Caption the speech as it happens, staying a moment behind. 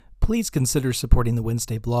please consider supporting the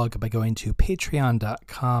Wednesday blog by going to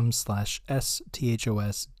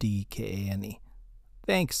patreon.com/STHOSDKANE.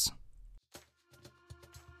 Thanks.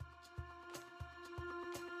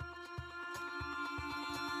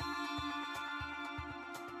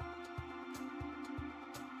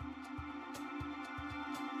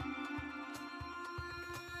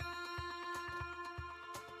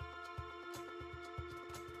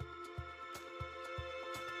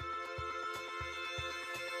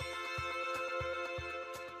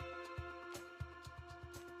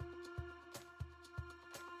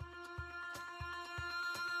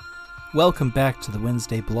 Welcome back to the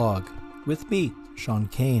Wednesday blog with me, Sean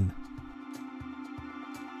Kane.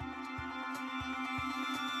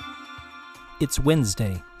 It's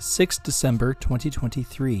Wednesday, 6 December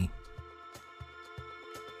 2023.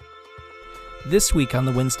 This week on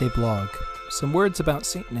the Wednesday blog, some words about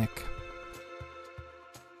St. Nick.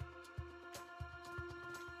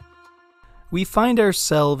 We find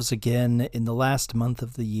ourselves again in the last month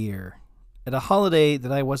of the year, at a holiday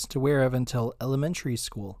that I wasn't aware of until elementary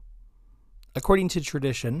school. According to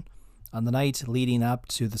tradition, on the night leading up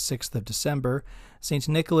to the 6th of December, St.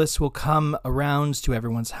 Nicholas will come around to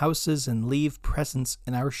everyone's houses and leave presents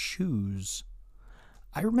in our shoes.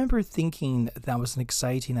 I remember thinking that was an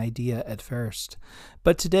exciting idea at first,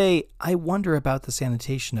 but today I wonder about the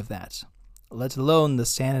sanitation of that, let alone the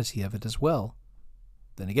sanity of it as well.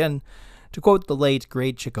 Then again, to quote the late,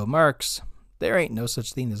 great Chico Marx, there ain't no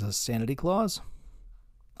such thing as a sanity clause.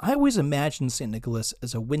 I always imagined St. Nicholas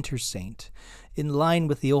as a winter saint, in line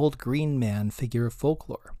with the old green man figure of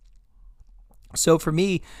folklore. So for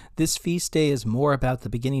me, this feast day is more about the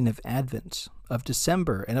beginning of Advent, of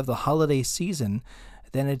December, and of the holiday season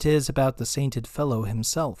than it is about the sainted fellow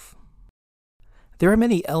himself. There are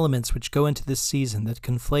many elements which go into this season that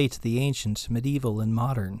conflate the ancient, medieval, and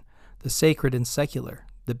modern, the sacred and secular,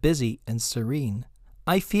 the busy and serene.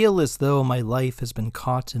 I feel as though my life has been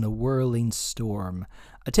caught in a whirling storm,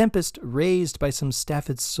 a tempest raised by some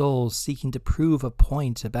staffed soul seeking to prove a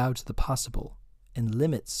point about the possible and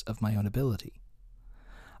limits of my own ability.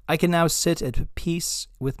 I can now sit at peace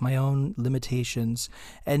with my own limitations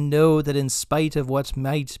and know that in spite of what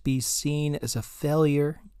might be seen as a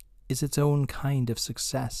failure is its own kind of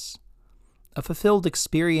success, a fulfilled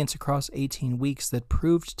experience across 18 weeks that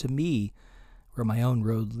proved to me where my own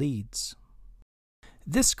road leads.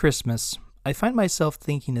 This Christmas, I find myself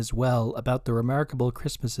thinking as well about the remarkable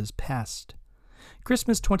Christmases past.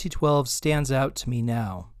 Christmas 2012 stands out to me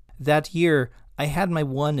now. That year, I had my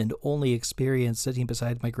one and only experience sitting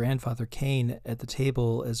beside my grandfather Kane at the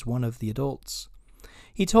table as one of the adults.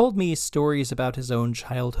 He told me stories about his own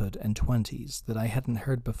childhood and 20s that I hadn't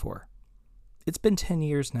heard before. It's been 10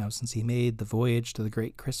 years now since he made the voyage to the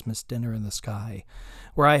great Christmas dinner in the sky,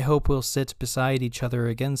 where I hope we'll sit beside each other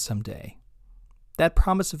again someday. That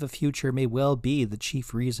promise of a future may well be the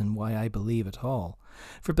chief reason why I believe at all,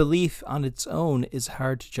 for belief on its own is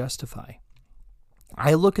hard to justify.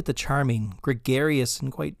 I look at the charming, gregarious,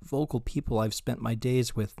 and quite vocal people I've spent my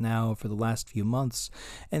days with now for the last few months,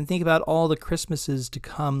 and think about all the Christmases to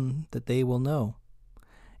come that they will know.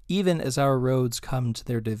 Even as our roads come to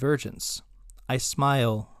their divergence, I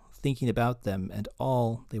smile, thinking about them and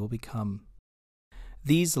all they will become.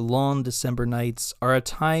 These long December nights are a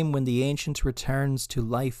time when the ancient returns to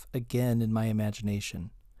life again in my imagination,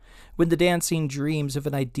 when the dancing dreams of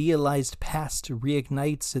an idealized past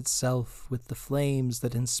reignites itself with the flames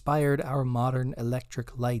that inspired our modern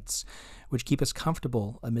electric lights, which keep us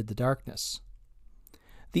comfortable amid the darkness.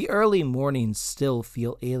 The early mornings still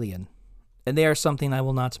feel alien, and they are something I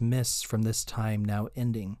will not miss from this time now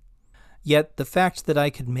ending. Yet the fact that I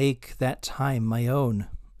could make that time my own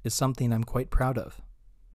is something I'm quite proud of.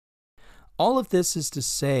 All of this is to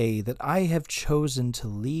say that I have chosen to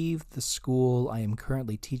leave the school I am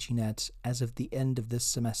currently teaching at as of the end of this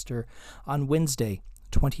semester on Wednesday,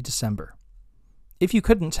 20 December. If you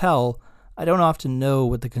couldn't tell, I don't often know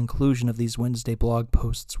what the conclusion of these Wednesday blog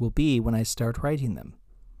posts will be when I start writing them.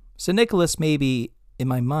 St. Nicholas may be in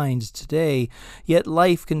my mind today, yet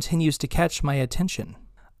life continues to catch my attention.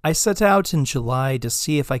 I set out in July to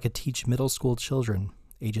see if I could teach middle school children,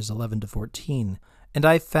 ages 11 to 14, and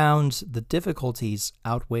I found the difficulties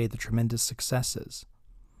outweigh the tremendous successes.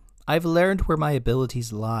 I've learned where my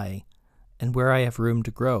abilities lie and where I have room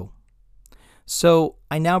to grow. So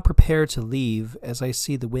I now prepare to leave as I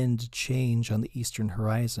see the wind change on the eastern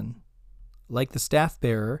horizon. Like the staff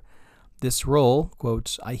bearer, this role,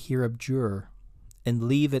 quote, I here abjure, and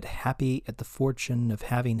leave it happy at the fortune of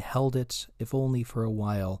having held it, if only for a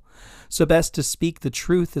while, so best to speak the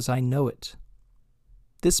truth as I know it.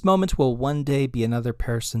 This moment will one day be another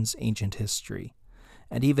person's ancient history,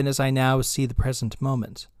 and even as I now see the present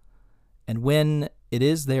moment. And when it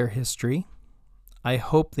is their history, I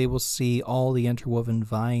hope they will see all the interwoven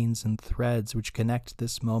vines and threads which connect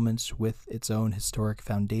this moment with its own historic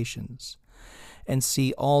foundations, and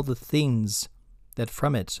see all the things that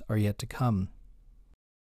from it are yet to come.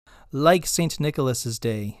 Like St. Nicholas's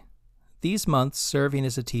Day, these months serving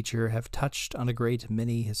as a teacher have touched on a great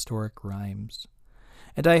many historic rhymes,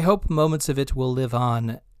 and I hope moments of it will live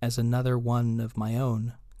on as another one of my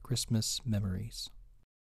own Christmas memories.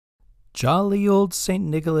 Jolly old St.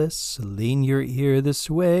 Nicholas, lean your ear this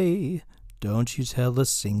way. Don't you tell a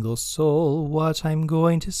single soul what I'm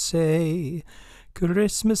going to say.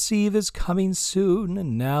 Christmas Eve is coming soon,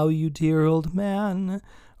 and now you dear old man,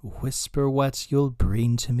 whisper what you'll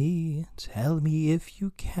bring to me, tell me if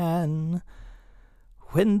you can.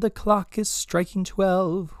 When the clock is striking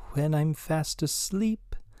 12, when I'm fast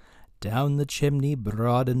asleep, down the chimney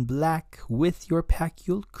broad and black with your pack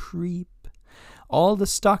you'll creep. All the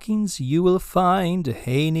stockings you will find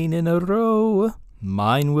hanging in a row.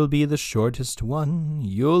 Mine will be the shortest one,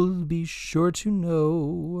 you'll be sure to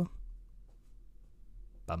know.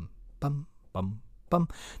 Bum, bum, bum, bum.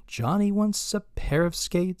 Johnny wants a pair of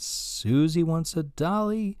skates, Susie wants a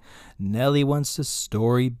dolly, Nellie wants a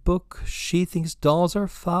storybook, she thinks dolls are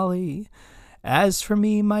folly. As for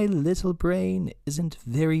me, my little brain isn't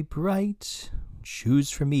very bright.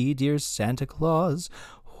 Choose for me, dear Santa Claus,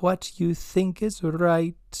 what you think is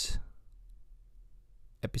right.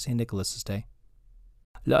 Happy St. Nicholas's Day.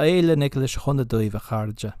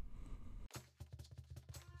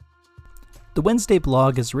 The Wednesday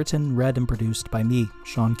blog is written, read, and produced by me,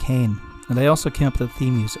 Sean Kane, and I also came up with the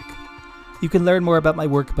theme music. You can learn more about my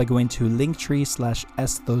work by going to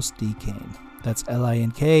linktree/sthosdkane. That's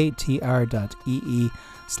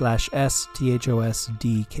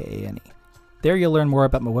linktr.ee/sthosdkane. There you'll learn more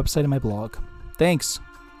about my website and my blog. Thanks!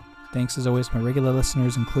 Thanks as always to my regular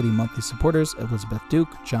listeners, including monthly supporters Elizabeth Duke,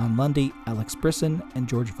 John Lundy, Alex Brisson, and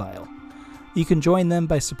George Vile. You can join them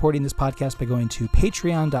by supporting this podcast by going to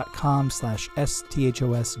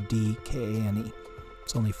patreon.com/sthosdkane.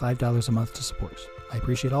 It's only $5 a month to support. I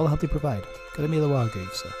appreciate all the help they provide.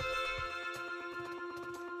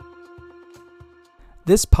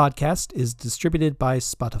 This podcast is distributed by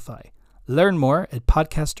Spotify. Learn more at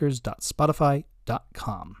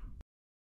podcasters.spotify.com.